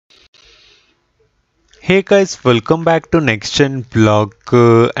Hey guys, welcome back to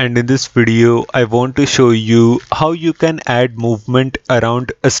NextGenBlogger, and in this video I want to show you how you can add movement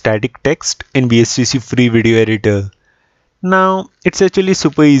around a static text in VSDC free video editor. Now it's actually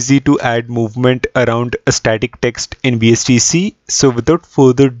super easy to add movement around a static text in VSDC, so without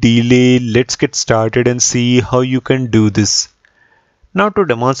further delay let's get started and see how you can do this. Now to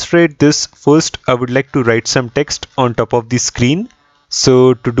demonstrate this, first I would like to write some text on top of the screen.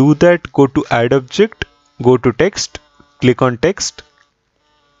 So to do that, go to add object, go to text, click on text,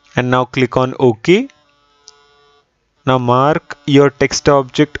 and now click on OK. Now mark your text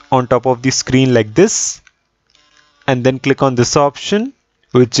object on top of the screen like this, and then click on this option,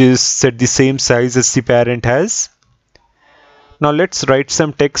 which is set the same size as the parent has. Now let's write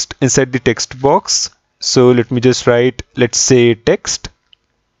some text inside the text box. So let me just write, let's say text.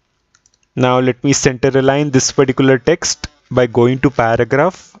 Now let me center align this particular text by going to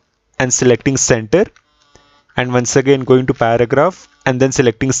paragraph and selecting center, and once again going to paragraph and then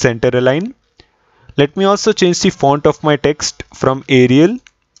selecting center align. Let me also change the font of my text from Arial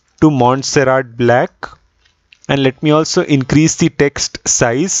to Montserrat Black, and let me also increase the text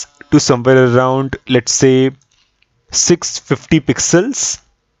size to somewhere around, let's say 650 pixels.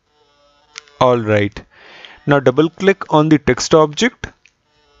 Alright, now double click on the text object.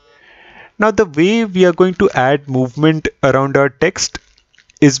 Now the way we are going to add movement around our text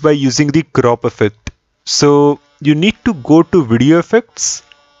is by using the crop effect. So you need to go to video effects,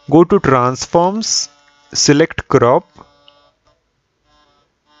 go to transforms, select crop,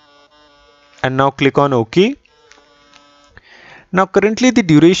 and now click on OK. Now currently the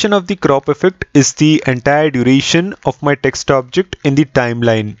duration of the crop effect is the entire duration of my text object in the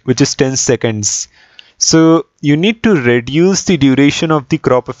timeline, which is 10 seconds. So you need to reduce the duration of the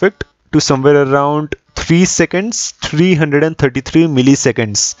crop effect to somewhere around 3 seconds, 333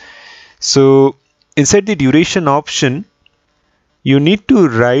 milliseconds. So inside the duration option, you need to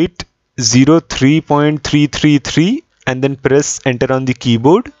write 03.333 and then press enter on the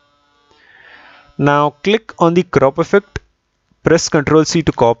keyboard. Now click on the crop effect, press Ctrl C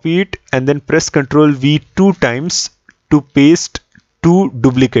to copy it, and then press Ctrl V 2 times to paste 2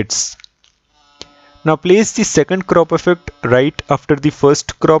 duplicates. Now place the second crop effect right after the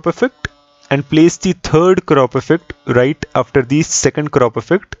first crop effect, and place the third crop effect right after the second crop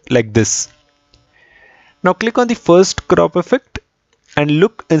effect like this. Now click on the first crop effect and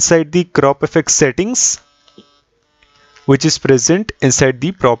look inside the crop effect settings, which is present inside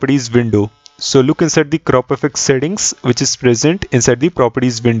the properties window. So look inside the crop effect settings, which is present inside the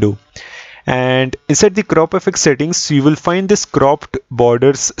properties window. And inside the crop effect settings, you will find this cropped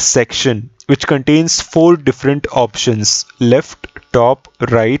borders section, which contains 4 different options: left, top,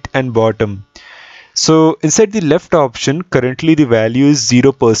 right, and bottom. So inside the left option, currently the value is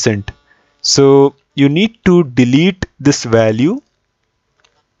 0%. So you need to delete this value,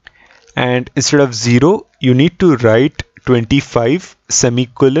 and instead of 0, you need to write 25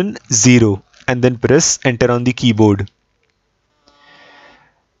 semicolon 0 and then press enter on the keyboard.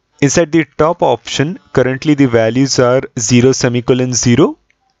 Inside the top option, currently the values are 0 semicolon 0.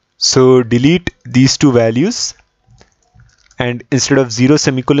 So delete these 2 values, and instead of 0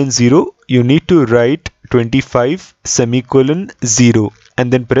 semicolon 0, you need to write 25 semicolon 0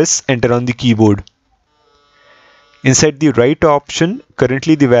 and then press enter on the keyboard. Inside the right option,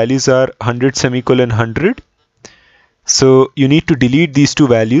 currently the values are 100 semicolon 100. So you need to delete these 2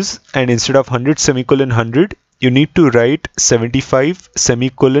 values, and instead of 100 semicolon 100, you need to write 75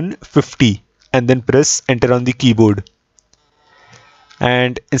 semicolon 50 and then press enter on the keyboard.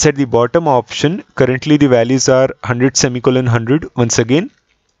 And inside the bottom option, currently the values are 100 semicolon 100 once again.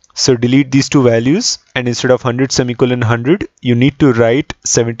 So delete these 2 values, and instead of 100 semicolon 100, you need to write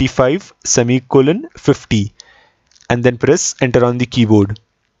 75 semicolon 50 and then press enter on the keyboard.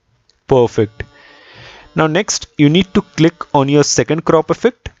 Perfect. Now next, you need to click on your second crop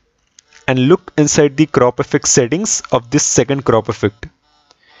effect and look inside the crop effect settings of this second crop effect.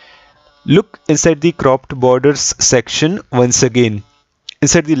 Look inside the cropped borders section once again.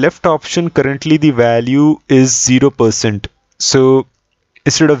 Inside the left option, currently the value is 0%. So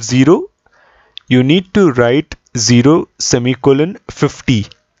instead of 0, you need to write 0 semicolon 50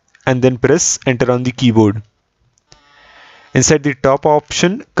 and then press enter on the keyboard. Inside the top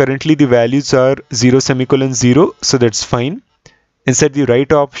option, currently the values are 0 semicolon 0, so that's fine. Inside the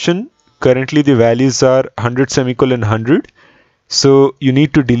right option, currently the values are 100 semicolon 100. So you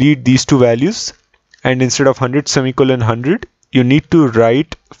need to delete these 2 values, and instead of 100 semicolon 100, you need to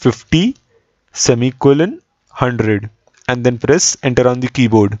write 50 semicolon 100 and then press enter on the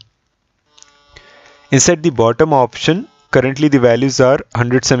keyboard. Inside the bottom option, currently the values are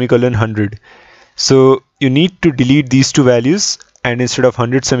 100 semicolon 100. So you need to delete these two values, and instead of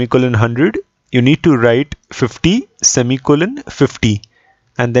 100 semicolon 100, you need to write 50 semicolon 50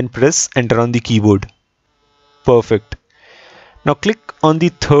 and then press enter on the keyboard. Perfect. Now click on the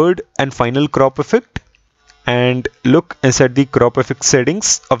third and final crop effect and look inside the crop effect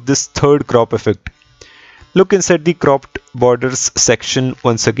settings of this third crop effect. Look inside the cropped borders section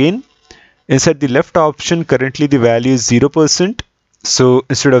once again. Inside the left option, currently the value is 0%. So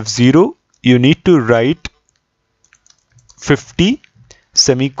instead of 0, you need to write 50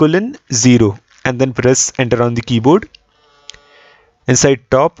 semicolon 0 and then press enter on the keyboard. Inside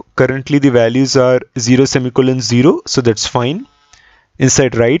top, currently the values are 0 semicolon 0, so that's fine.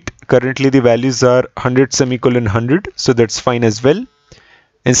 Inside right, currently the values are 100 semicolon 100, so that's fine as well.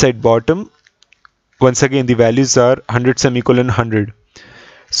 Inside bottom, once again the values are 100 semicolon 100.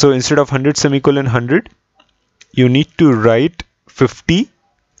 So instead of 100 semicolon 100, you need to write 50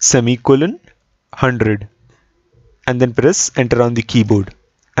 semicolon 100 and then press enter on the keyboard,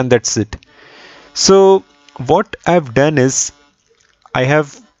 and that's it. So what I've done is I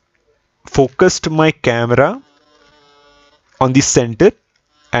have focused my camera on the center,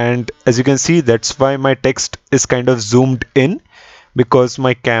 and as you can see, that's why my text is kind of zoomed in, because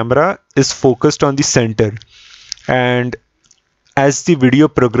my camera is focused on the center. And as the video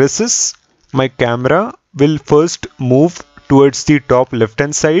progresses, my camera will first move towards the top left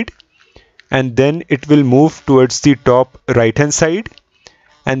hand side, and then it will move towards the top right hand side,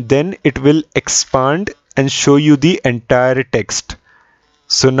 and then it will expand and show you the entire text.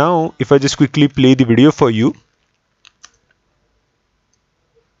 So now if I just quickly play the video for you,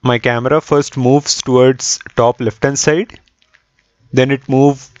 my camera first moves towards top left hand side, then it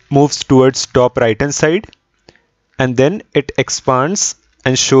moves towards top right hand side, and then it expands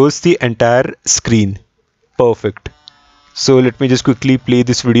and shows the entire screen. Perfect. So let me just quickly play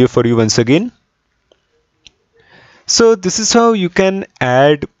this video for you once again. So this is how you can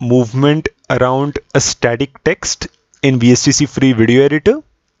add movement around a static text in VSDC free video editor.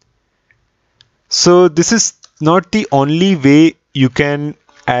 So this is not the only way you can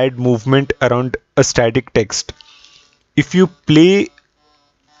add movement around a static text. If you play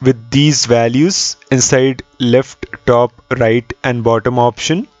with these values inside left, top, right and bottom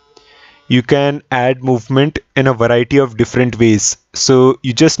option, you can add movement in a variety of different ways. So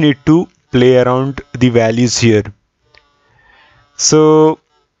you just need to play around the values here. So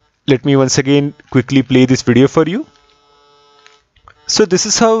let me once again quickly play this video for you. So this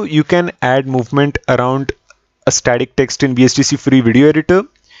is how you can add movement around a static text in VSDC free video editor.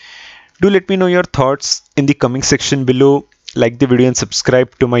 Do let me know your thoughts in the comment section below. Like the video and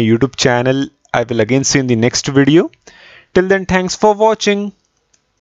subscribe to my YouTube channel. I will again see you in the next video. Till then, thanks for watching.